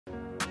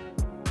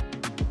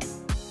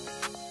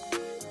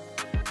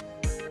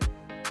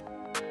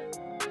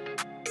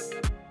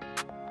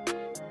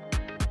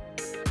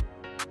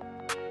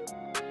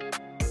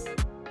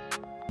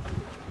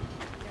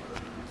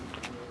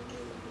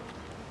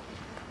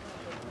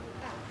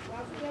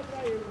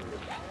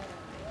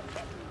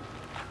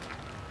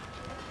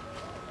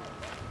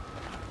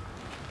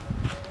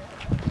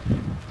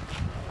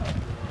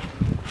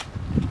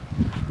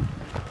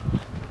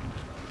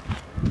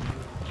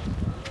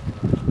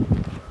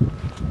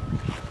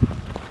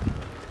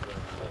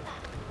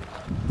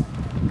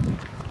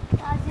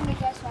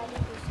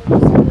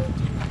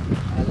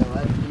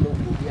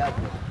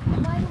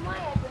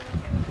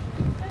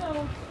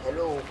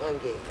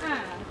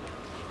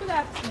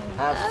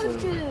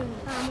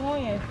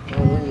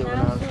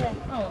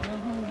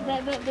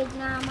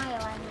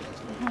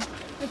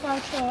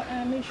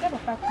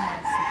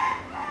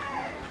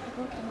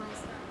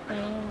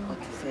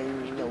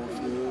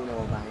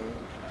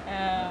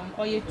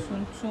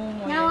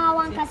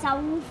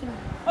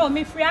Oh,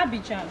 me free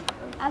Abidjan.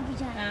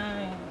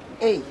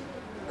 Hey,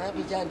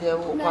 Abidjan there.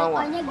 Oh,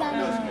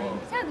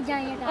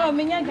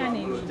 me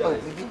Ghanaian. Oh,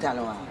 we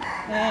Taloa.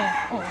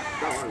 Oh,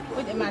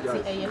 with the Mati,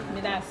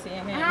 me that say.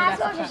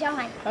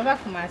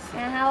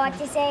 What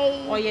to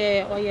say? Oh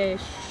yeah,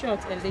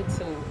 short a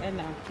little, and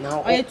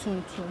now. Oh,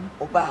 tuntum.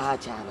 Oba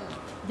Chana.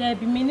 There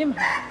be minimum.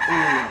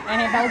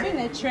 And about being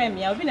a tram,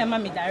 I'll be a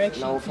mammy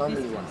direction. No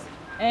family one.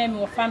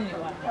 More family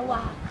one.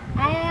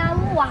 I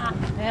am Waha.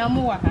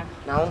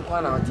 Now,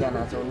 one out here,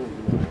 not only.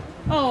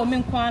 Oh,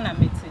 Minkwana,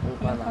 meeting.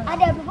 I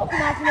don't know.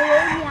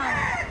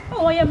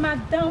 Oh, I am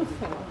mad down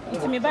for.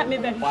 It's me back me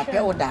back.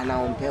 Pelda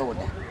now,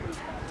 Pelda.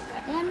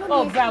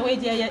 Oh, Broadway,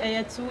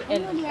 dear, 2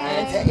 and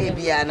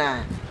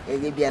Abiana.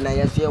 Abiana,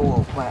 yes, you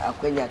walk quite a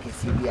quenya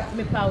Kissibia.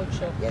 Me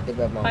poucho. Yet the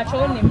Bema. I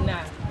told him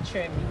now,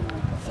 trim.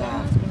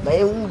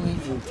 My own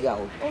reason to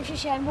out. Oh, she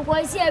shall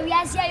because here we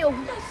are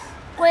saying.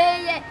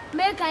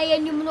 Make I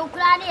and you no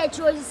cranny a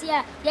choice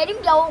here. Let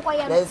him go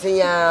quiet. Let's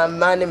say,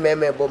 money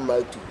memorable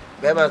motu.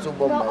 Bema so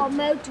bomb.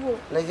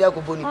 Let's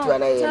go bonny to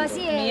an eye.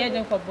 Me, I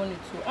don't go bonny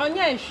to. On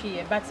your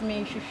she, but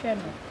me, she share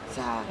me.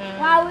 Sir,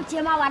 why would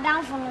you my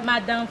down for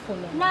Madame for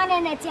none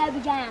and a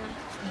Tabigana?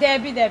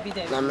 Debbie.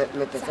 now me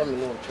tell me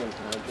no trend.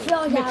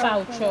 Me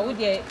poucho,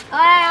 dear. I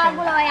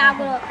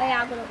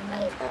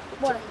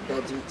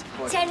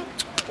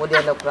What the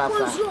other craft?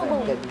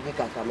 The big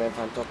come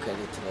and talk a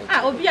little.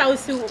 Ah, Obi, I will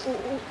see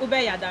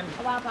obey Adam.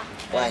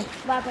 Why?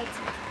 Papa,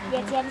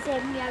 yet you have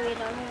said me away.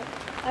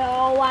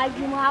 Oh, why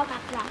you know how to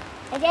clap?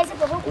 I guess a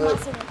book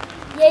was in it.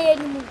 Yea,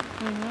 you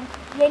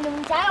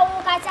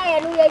child, I say,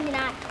 and we are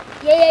not.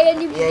 Yea,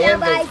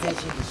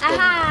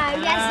 aha,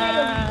 yes,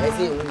 I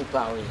see only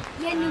power.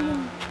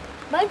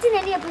 But in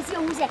any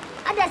episode, who said,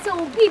 and that's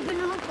all people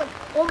who put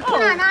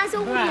on an answer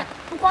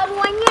who call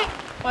 1 year.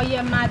 Oh,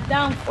 yeah,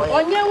 madam. Oh,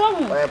 yeah,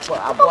 woman.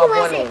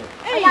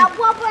 Hey, I'm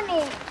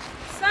popping.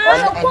 And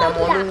I'm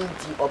on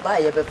or buy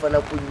a before I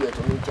put you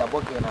to meet your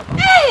book.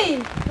 Hey,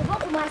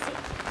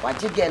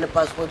 what you get a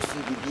passport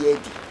fee be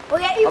 80. Oh,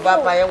 yeah,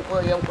 about my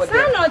uncle, young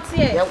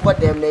what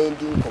them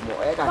named in Como.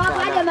 I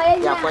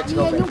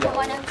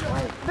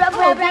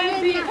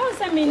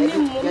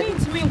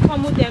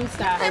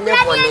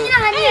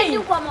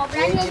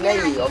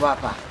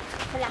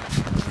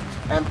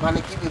and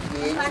panicky with the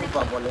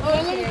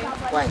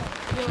why?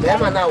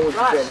 Them are now with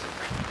them.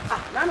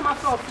 None of my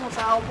phones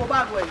are go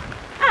back way.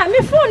 Ah, me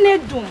phone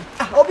need doom.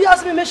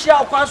 Obviously,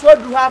 Michelle,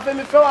 password you have and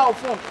me fill out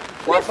phone.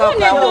 What phone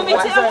need doom?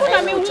 It's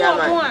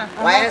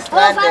why is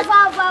that?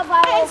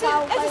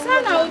 It's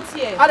an out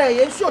here. Are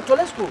you sure to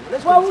let's go?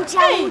 Let's go. What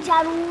dad I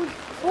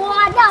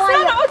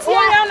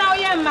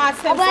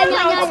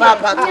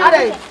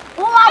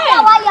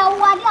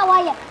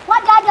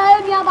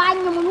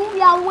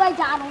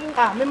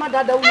my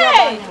dad, that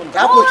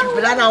was you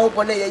plan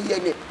open a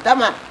year.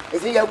 Dama,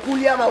 is it your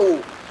Kuliama?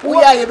 We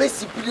are a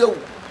best CPU.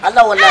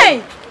 Allah,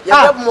 you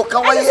have more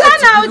kawaii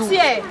out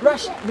here.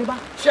 Rush,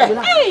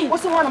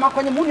 what's the one of my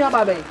Konya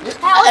Baby?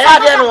 I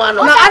don't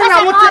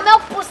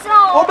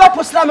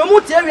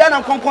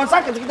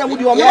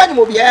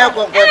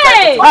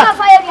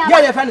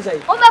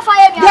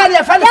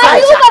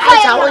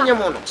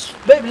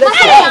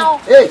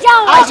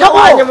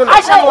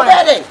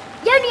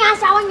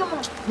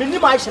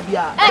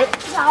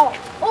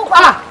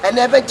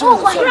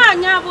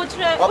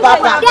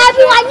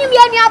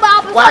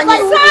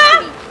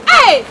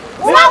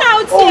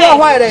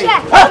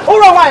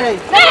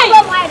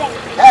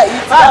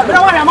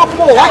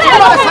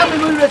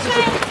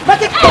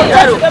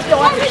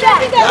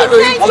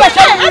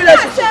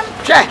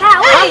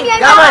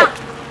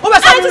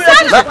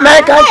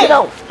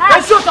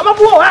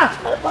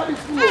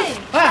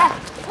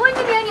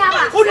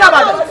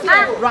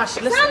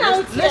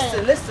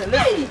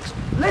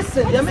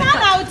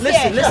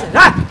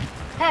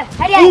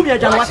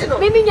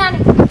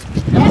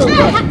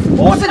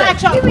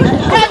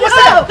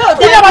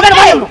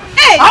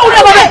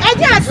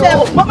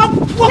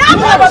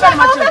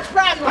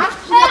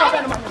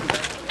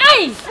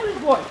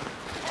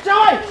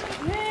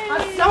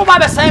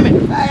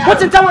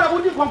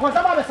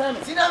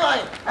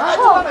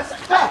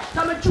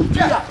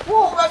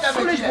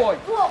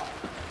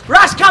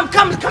Rush, come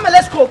and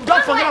let's go.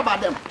 Don't forget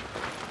about them.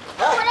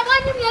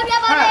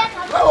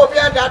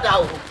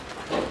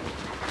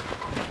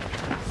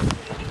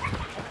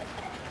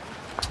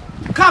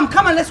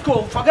 Come and let's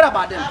go. Forget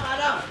about them.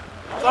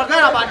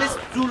 Forget about these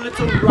two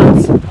little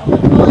rats.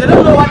 They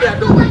don't know what they are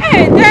doing.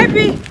 Hey,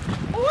 Debbie.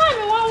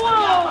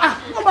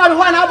 About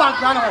one hour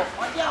bank run home.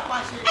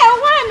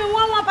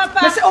 Papa.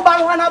 They say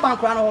about 1 hour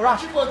bank run home.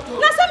 Rush.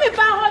 Let's say me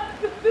back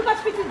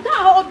because it is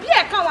down.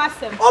 Obia can't ask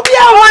them.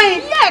 Obia,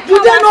 why? Do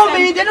they know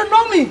me? They don't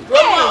know me.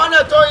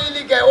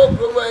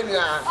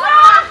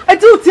 I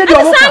do tell you.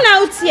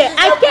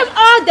 I came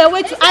all the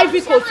way to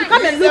Ivory Coast to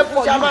come and look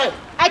for you.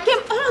 I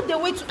came all the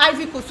way to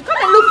Ivory Coast to come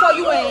and look for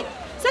you.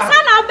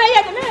 Sasana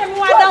obeye de me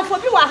wa down for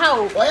bi wa ha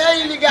o.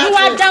 You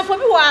are down for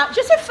bi wa.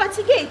 Je suis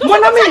fatigué.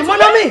 Mon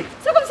ami.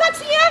 C'est comme ça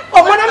tu es.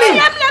 Oh mon ami.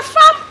 J'aime les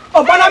femmes.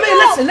 Oh mon ami,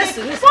 listen.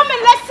 Faut me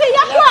laisser,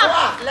 y'a quoi?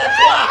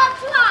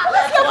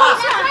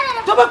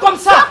 Toi comme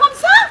ça.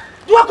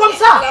 Toi comme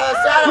ça.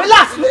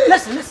 Relax.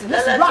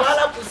 Listen. No,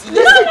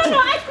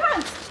 I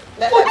can't.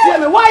 Oh dear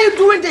me, why are you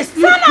doing this?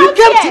 You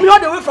came to me all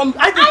the way from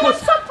Ivory Coast. I am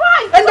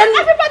surprised. And then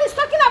everybody's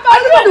talking about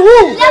everybody you.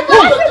 who?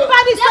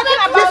 Everybody's talking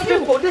about you.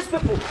 These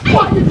people.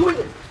 Why are you doing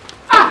this?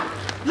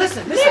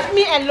 Listen. Leave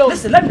me alone.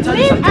 Listen, let me tell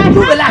you something.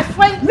 You relax.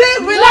 Relax.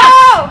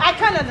 No, I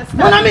can't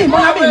understand.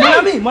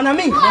 Mon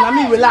ami,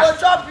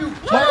 relax.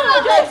 No,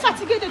 je suis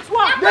fatigué de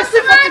toi. Je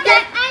suis fatigué.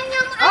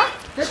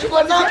 She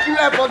will knock you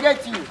and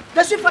forget you.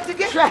 Je suis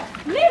fatigué.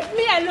 Leave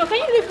me alone. Can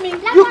you leave me?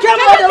 You came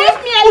all the way.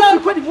 Leave me alone.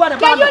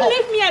 Can you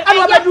leave me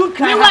alone?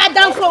 Me wa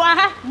down for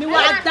her. Me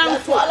wa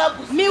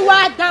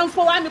down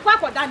for her. Me kwa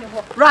kwa down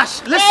ho.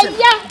 Rush, listen.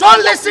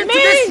 Don't listen to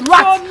this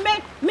rat.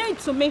 Me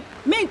to me.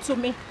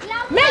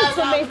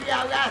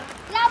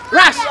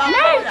 Rush.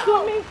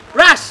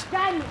 Rush.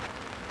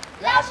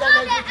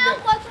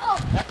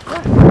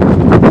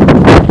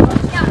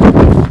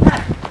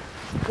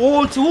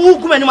 Oh, to who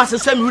come and must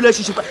same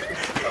relationship.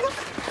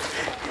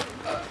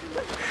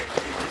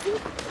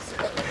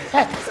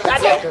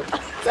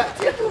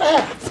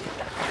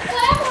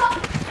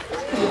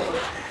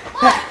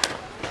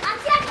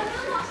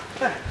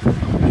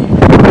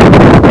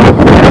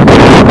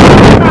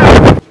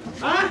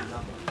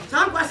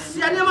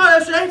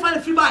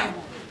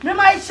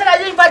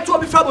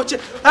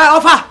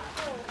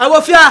 I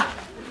will fear.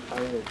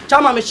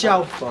 Chama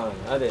Michelle.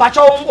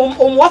 Pacho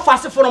what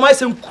fast for my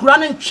some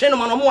cranning chain on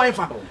my wife.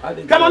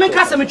 Come on,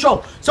 cast me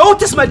chow. So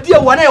what is my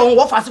dear one on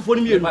what fast for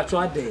me?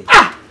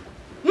 Ah,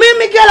 me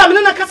Miguel, I'm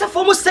in a casa for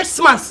almost 6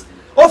 months.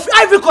 Of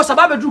Ivory Coast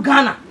about Drew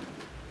Ghana.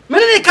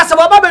 Many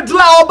Casababa drew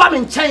our bomb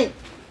in chain.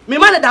 Me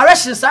man the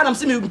direction, son, I'm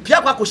seeing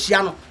Piaco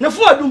Cosiano. No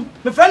for do,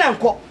 my friend and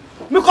co.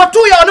 Me got 2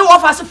 years no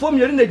offer for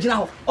me in the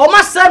general. Or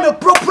must say me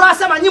proper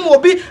some and you will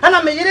be, and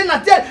I'm in a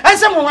tell, and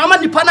some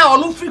Ramani Pana or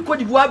no free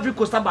code Ivory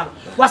Coast.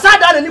 Was I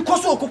done any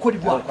cost of Coco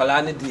Divoire?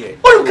 Colani dear.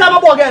 Oh, come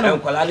up again,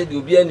 and Colani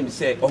will be enemy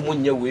say, or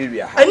Munya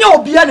area. And you'll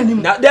be enemy.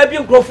 Now there be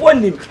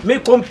Grofone,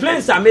 make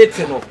complaints I made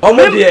no. Oh,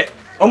 my dear.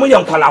 Omo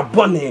yankwala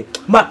bone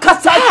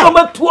makasa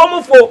choma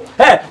tuomo fo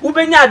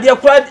ubenya de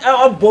kra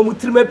obom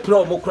trime pra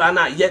omo kra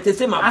na yete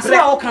se ma bre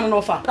o kan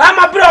no fa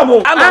ma bre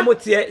omo ama mo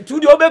tie tu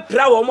de obe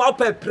pra wo mo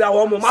opa pra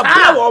wo mo ma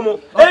bre wo mo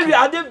ewi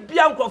ade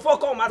bia nkrofo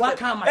ko ma se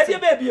e de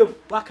be biem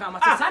waka ma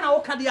se sana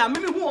wo ka de a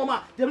mimi hu o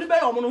ma de me be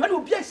yo mo no hwe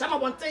obi ansama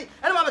bonten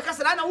ene ma be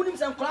kasa na wonim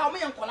se nkola o me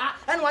yankola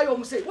ene wa yo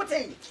mo se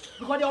wote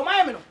because de o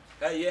ma me no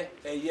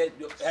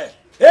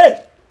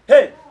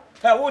hey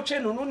wo che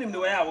no nim ne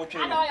wa ya wo che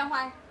no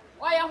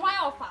why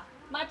offer?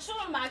 Macho.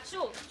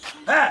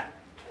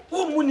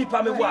 Who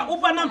munipa me wa?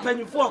 Uba na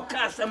mpanyifo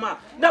ka asema.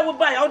 Na wo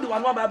ba ya wo de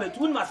wano ba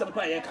betu unu asem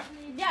kwa ye ka.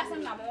 Dia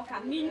asem na mo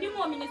ka. Mi ni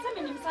mo mi ne se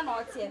mi nim sa na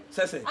otie.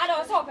 Sese. Ada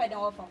wo se opeden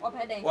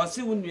opeden. Wo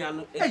se unua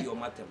no e yo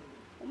matem.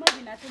 O ma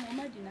di na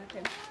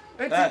tem.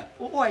 Eti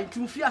oi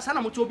tu fi asa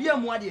na mo to obi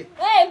amu ade.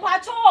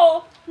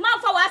 Mpacho. Man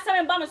fa wa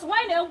asem ba me so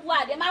why na egu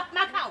ade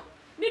ma ka.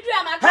 Mi du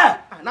ya ma ka.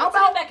 Na wo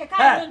ba be keka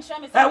no ntra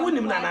me se.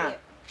 Wunim na na.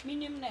 Mi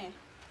nim na.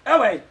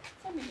 Ewe.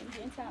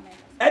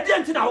 Edi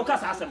enti na wo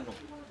kasa asem no.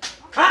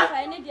 Ha?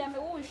 Ene dia me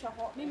wo nhwe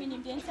ho. Mi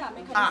nim de enti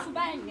ameka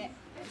suban nye.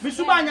 Mi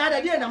suban nya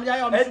de na me ya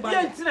yo mi suban.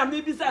 Edi enti na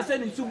me bisa se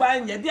ni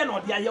suban nye de na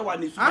ode aye wa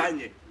ni suban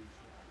nye.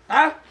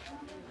 Ha?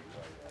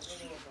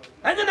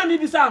 Edi na me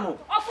bisa no.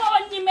 Ofo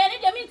onni me ne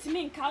de mi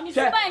ntimi nka ni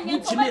suban nye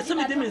to ba. Se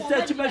me de me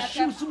se ti ba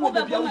shoe su mo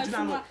be bia wo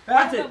gina no.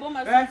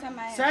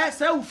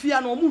 Se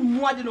ufia no mu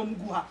nu ade no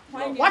mugu ha.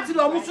 What do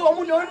omu so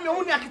omu ne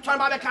oni aketwan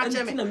ba be ka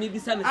che me. Enti na me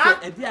bisa ne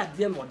se edi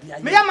ade na ode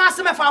aye. Me ya ma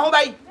se me fa ho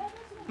bai.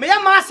 Me ya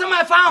ma se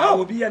me fa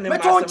ho. Me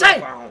to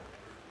nchai.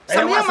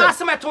 Se me ya ma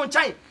se me to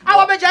nchai.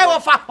 Awo be jai wo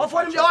fa.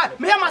 Ofo ni de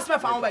me ya ma se me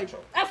fa ho bai.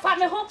 E fa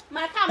me ho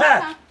ma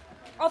ka.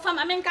 Ofa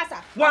ma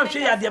menkasa. Wan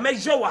hwe ya de me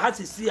je wo ha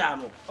sisi a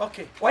no.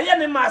 Okay. Oye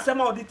ne ma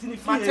asem a odi tini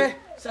fie. Mate.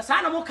 Se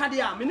sa na mo ka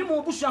de a me ni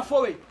mo busua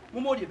fo we.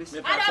 Mo mo de besi.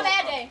 Ada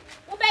be de.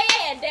 Wo be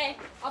ye de.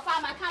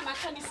 Ofa ma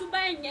ka ni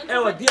suban nye. E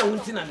wo de a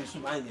wunti na ni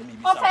suban nye mi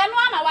bi sa. Ofa no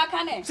ama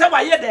waka ne. Se wa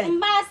ye de.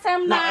 Ma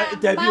asem na.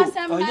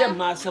 Oye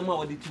ma asem a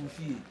odi tini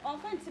fie.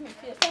 Ofa ntimi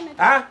fie. Se me.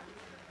 Ha?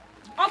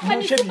 Ofa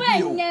ni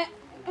suban nye.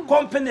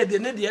 Company de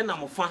ne de na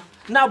mo fa.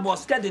 Na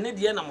Aboske de ne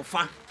de na mo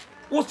fa.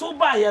 Woso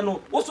ba ye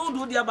no woso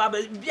do dia ba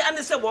bia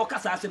ne se wo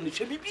kasa asem ne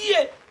hwe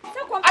bibie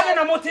ade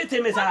na mo tete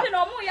me sa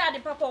no mo ya de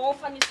papa wo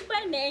fa ni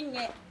suban na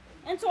enye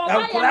Ento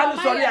oba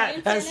sorry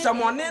and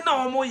someone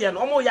na omo ye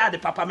no omo ya de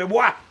papa me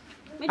boa.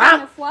 Me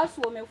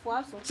fuaso.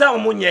 Say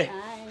omo nye.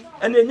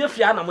 And enye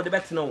fia na mo de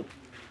betena o.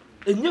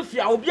 Enye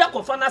fia obi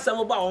akofa na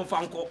asem ba on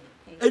fanko.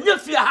 Enye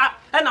fia ha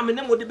e na me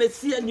ne mo de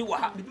besi ani wo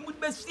ha. Mo de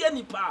besi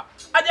ani pa.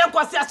 Ade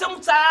akwase asem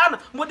taa na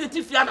mo de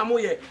ti fia na mo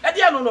ye. E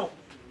de no no.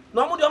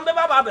 Na mo de on be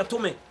baba beto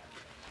me.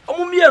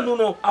 Omo mienu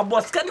no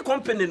Aboske ni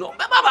company no.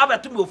 Be baba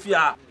beto me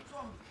ofia.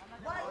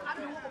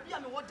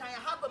 I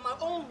have my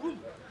own room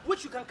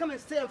which you can come and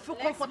stay and feel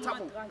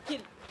comfortable.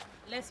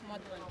 Laisse-moi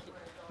tranquille.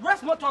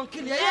 Laisse-moi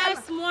tranquille.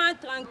 Laisse-moi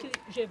tranquille.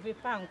 Je veux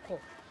pas encore.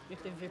 Je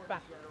te veux pas.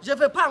 Je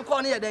veux pas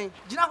encore ni eden.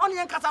 Dina on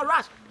yen kasa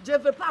rush. Je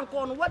veux pas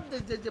encore. What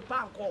does je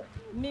pas encore?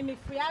 Me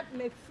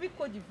free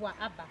Côte d'Ivoire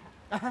aba.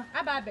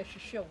 Aba be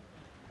hwehwe.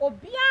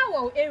 Obia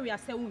wo area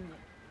se wonye.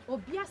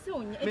 Obia se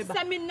wonye. It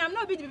say me nam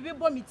na obi de bibi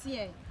bo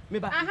metie.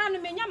 Aha no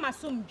menya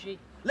masomdwe.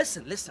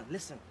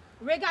 Listen.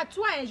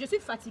 Regarde-toi, je suis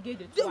fatigué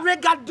de toi.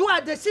 Regarde-toi,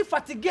 je suis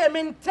fatigué,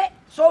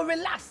 so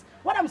relax.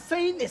 What I'm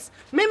saying is,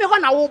 même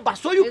on a oba,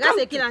 so you regarde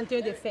ce qu'il est en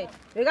train de faire.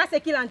 Regarde ce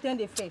qu'il est en train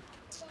de faire.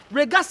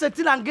 Regarde ce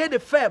qu'il est en train de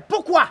faire.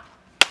 Pourquoi?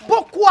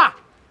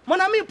 Mon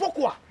ami,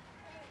 pourquoi?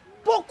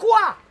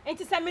 Et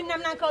tu sais, maintenant,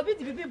 encore obi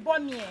de bibi bon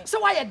mien. So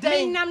why you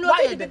there? Maintenant,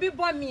 obi de bibi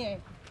bon mien.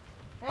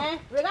 Hein?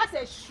 Regarde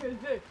ses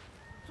cheveux.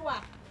 Toi,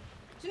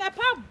 tu n'es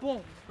pas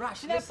bon.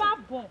 Rush, tu n'es pas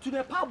bon. Tu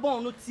n'es pas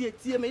bon, no tie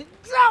mais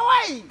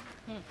away.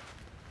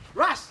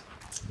 Rush,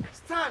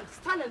 stand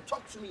and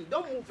talk to me.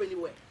 Don't move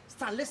anywhere.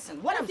 Stand,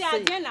 listen. What I'm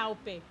saying.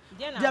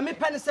 Dear me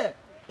penny say,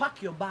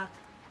 pack your bag.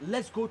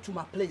 Let's go to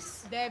my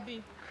place.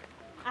 Debbie,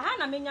 aha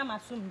na menya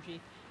masomdwe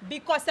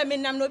because me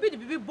nam no bi de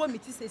bibi bo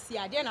miti sesi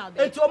ade na obe.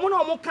 Enti omo na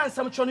omo kan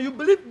samcho, you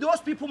believe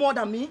those people more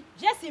than me?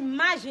 Just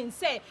imagine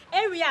say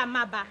area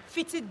maba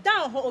fit it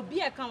down ho obi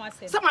e kan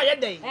wase. Ça m'a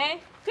aidé.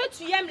 Que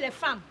tu aimes les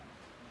femmes.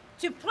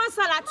 Tu prends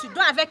ça là, tu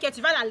dois avec elle,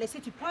 tu vas la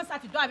laisser, tu prends ça,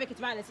 tu dois avec elle,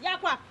 tu vas la laisser. Y a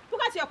quoi?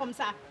 Pourquoi tu es comme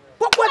ça?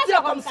 Pourquoi tu es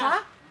comme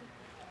ça?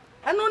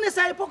 Et non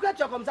nécessaire pourquoi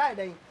tu es comme ça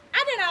eden?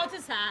 Ade na oti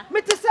ça.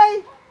 Me te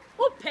say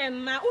o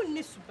pema o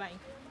ni suban.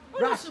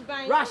 Rush.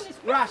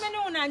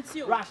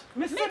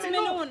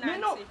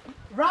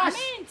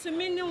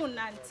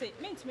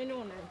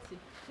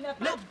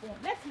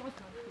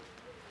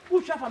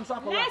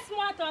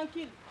 Laisse-moi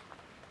tranquille.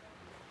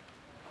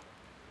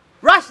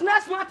 Rush,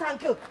 laisse-moi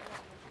tranquille.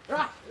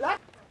 Rush.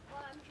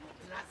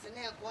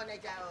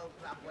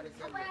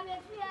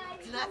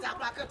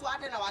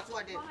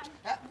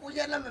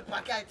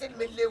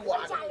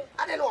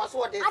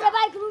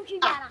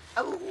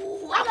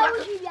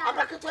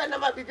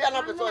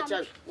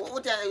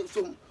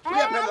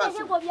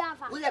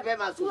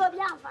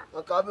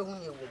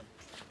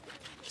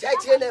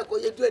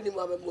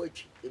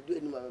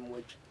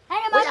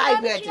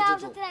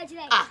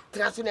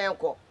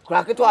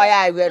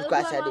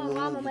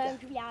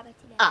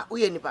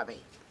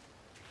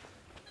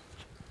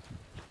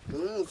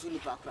 Suni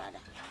pakrada.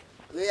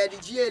 We are the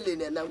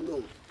GL and I'm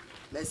no.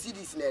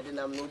 Mercedes and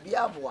I'm no be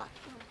aboa.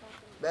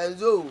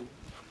 Benzo.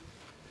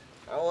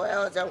 Oh,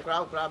 I was some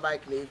crown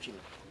bike nation.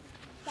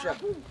 Sure.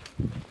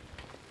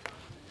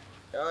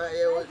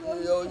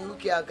 You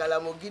can't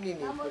Calamogini.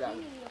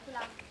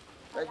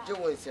 But you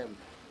want some.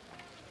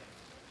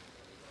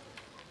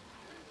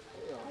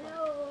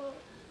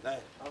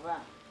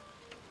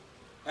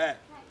 Hey.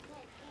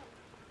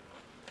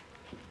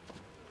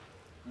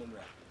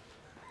 Mumra.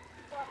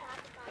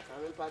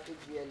 I'm party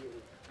GLO.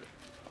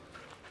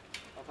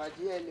 Papa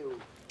GLO.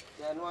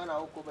 Then one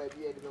I'll go by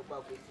the end of the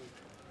party.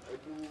 I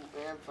do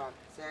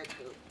emphasis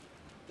circle.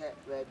 That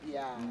will be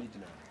a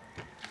midnight.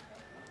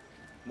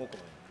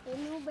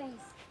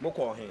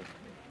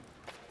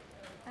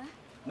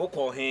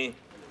 Moko hen.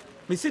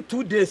 Me see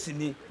 2 days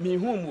ni me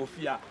home wo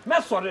fia.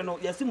 Me sore no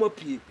yesi mo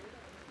pie.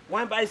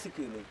 One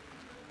bicycle ni.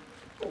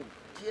 Oh,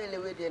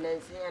 GLO we dey na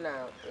see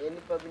na any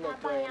public na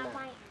toy na.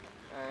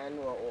 And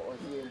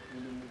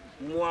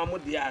Moamu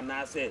dia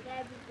na say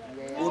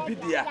obi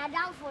dia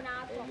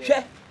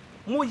hwe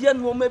mo ye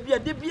no ma bia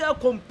de bia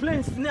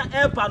complaints na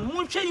airpan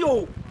mo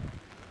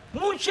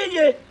hwe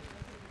ye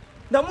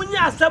na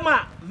munya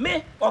asama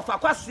me ofa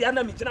kwase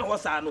na me kina ho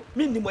saa no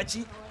me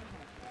nimachi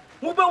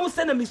mo be hu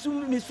se na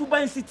misu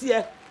ban city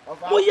e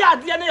mo ye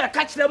ade na ya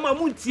ka kire ma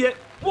mo ntie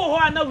mo ho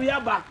ana wi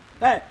aba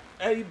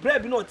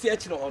bread no tie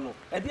kire ho no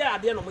e de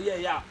ade no mo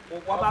ye ya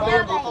wa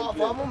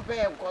ba mo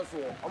mpe nkoso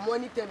omo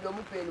ni tembe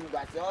mo pe ni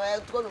gbati o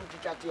to no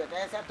twa to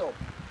e seto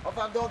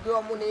ofa do be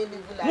omo na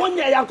live life mo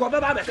nya ya ko be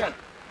ba be kan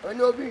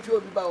oni obi ncho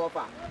obi ba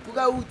ofa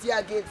tuga uti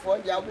against for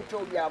nja obi cho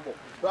obi abo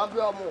do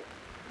be omo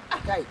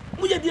akai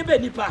mo ye de be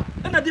nipa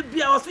na de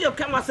bia o se ye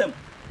kan wasem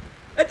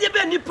e de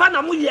be nipa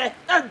na mo ye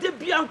e de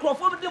bia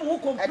nkrofo de mo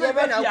complain e de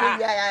be na ko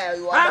bia ya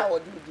you are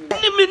what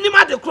do ni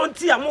ma de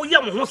kronti a mo ye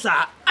mo ho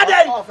saa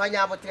adai o fa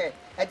nya abotre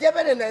e de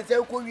be na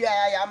nse ko wi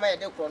ya ma ye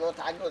de kro no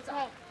ta jo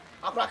sa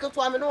akura ke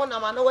to am no na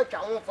ma na wa twa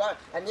ho fa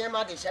ene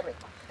ma de hye me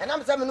ena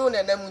me se me no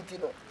na na munti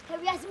no ka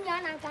wi asim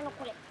ya na nka no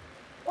kore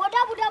o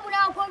dabu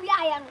na ko wi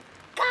aya no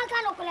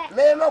can no kule.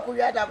 Me ma ku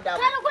ya dab dab.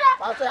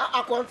 Ba so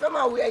a confirm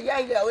a we ya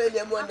ya we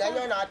le mo na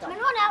nya na ata. Me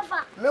no na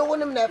fa. Me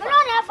wonim na fa. Me no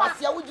na fa.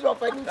 Asia wo jiro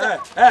fa ni.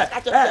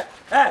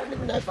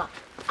 Wonim na fa.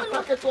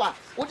 Akwa to a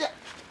wo de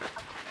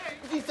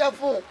this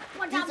phone.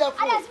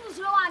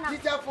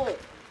 This phone.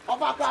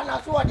 Oba kwa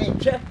na so de.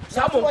 Che,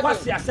 sa mo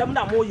kwase asem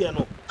na mo ye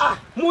no. Ah,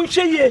 mo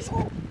nhwe ye.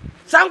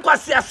 Sa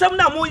kwase asem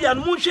na mo ye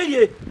no, mo nhwe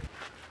ye.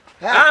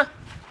 Ha?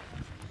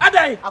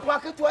 Adai. Akwa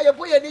ketua ye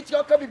boye ni ti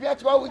oka bibia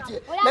ti wa wuti.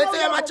 Na se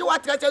ye ma chi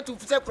watra che tu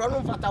fise kro no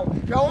mfata wo.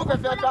 Hwe wo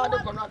fefe to ade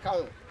kono aka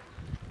wo.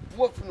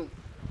 Wo funu.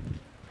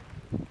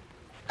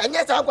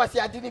 Enye sa akwase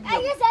ade ni bi.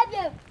 Enye sa bi.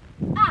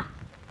 Ah,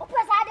 o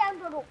presa ade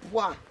ndodo.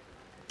 Wa.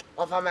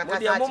 Ofa me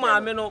kasa. Mo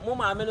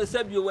maame no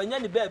se bi o wanya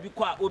ni ba bi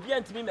kwa obi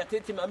antimi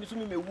metete ma mi so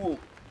mi mewu o.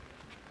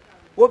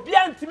 Obi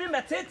antimi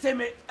metete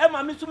me e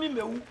ma mi so mi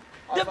mewu.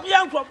 De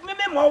bia nkro me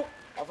mo.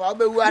 Ofa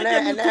obewu ana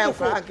ena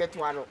nkra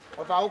nketua no.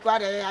 Ofa wo kwa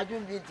de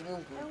adwun bi ntimi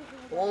nku.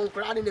 Wo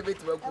nkra ne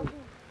betima ku.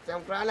 Se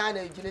nkra na na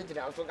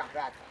ejina so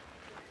kakra aka.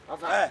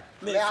 Ofa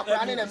me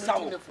akra ne na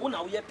mi wo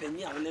na wo ye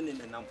panyi a wo ne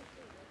nenam.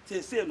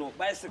 Se no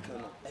bicycle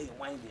no e ye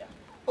wan dia.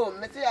 Oh,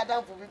 me say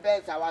adam fu bi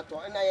ben sa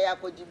wato na ye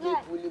yakoji bi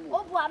puli mu.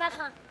 O bu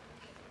amaka.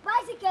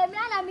 Bicycle me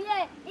na me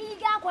e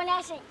ga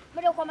connection.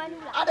 Me de komani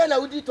la. Ada na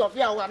udi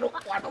tofia wa no ka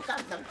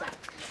samta.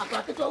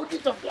 Akwa ketua udi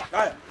tofia.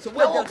 So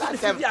we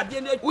just see the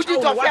ade na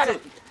udi tofia.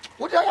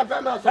 Udi ya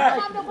ba ma so.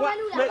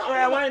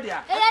 Me wan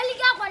dia. E ya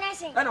liga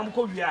connection. Ana mo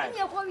ko wia. Me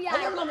ko wia.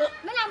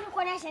 Me na me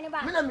connection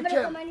ba. Me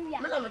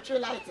na me che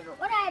light no.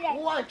 What are they?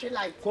 Who want che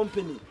light?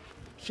 Company.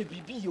 She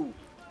bibi yo.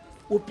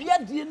 Obi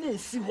ade na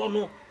esi ho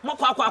no.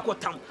 Makwa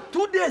akotam.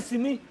 2 days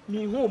ni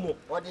mi hu mo.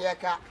 Odi ya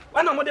ka.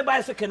 Wana mo de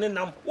bicycle ne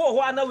nam. Wo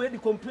ho ana we di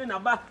complain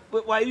aba.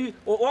 Why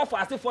wo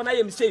fast for na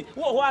yem say.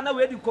 Wo ho ana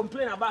we di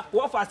complain aba.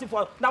 Wo fast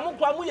for. Na mo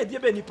kwa mo ye die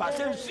be nipa.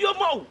 Se nsuo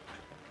ma o.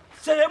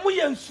 Se ye mo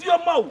ye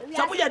nsuo ma o.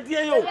 Sa mo ye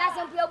die yo. Ya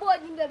se pio bo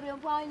din bebre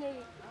mpo anye.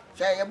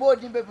 Se ye bo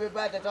din bebre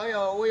ba de to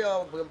yo wo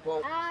yo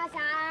brempon. Ah,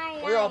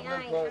 sai. Wo yo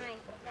brempon.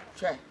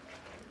 Che.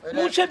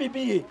 Mo che bibi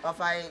ye.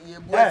 Afa ye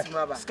bo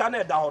atima ba.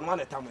 Scanner da ho no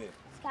na tam ye.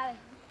 Sky.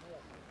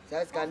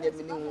 Se scanner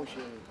mi ni hu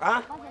hwe.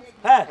 Ha?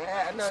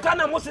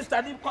 Scanner mo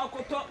sister di kwa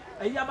koto.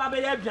 Eya ba be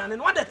ye aduane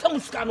no de tam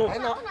scanner.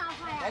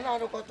 Ena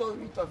no koto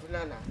wi to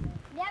finana.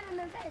 Ya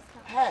me first.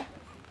 He.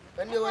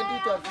 Eni we di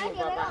to fi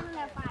papa.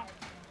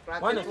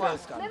 One the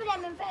first scanner. Maybe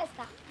them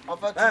first.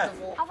 Ofa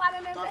tufu. Ofa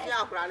me To fi first.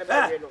 akura ne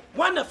ba no.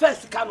 One the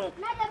first scanner.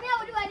 Na de me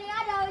odi wani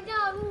ada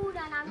oja ru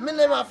na na. Me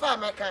ne ma fa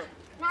me kan.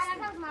 Na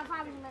na ma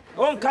fa me.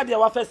 On ka dia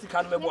wa first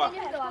scanner me boa.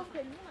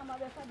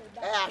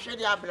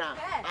 Ahwede abra.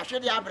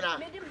 Ahwede abra.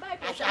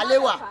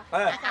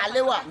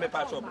 Alewa. Me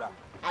pa so bra.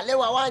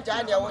 Alewa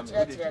wanja ne wo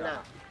tire na.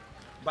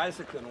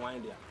 Bicycle no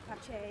wan dia. Ka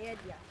che ye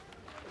dia.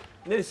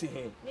 Nesi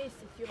he.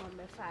 Nesi fi on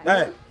me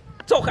fa.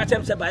 So ka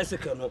chem se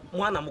bicycle no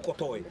mo ana mo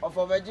koto we.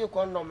 Ofo beji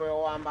condom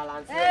wo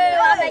ambalance.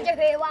 Wa beje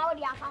ke wa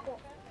odi afako.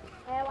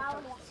 Wa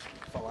odi.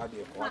 Fa wa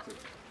de ko ate.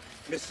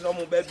 Mesro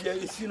mo ba bia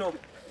esi no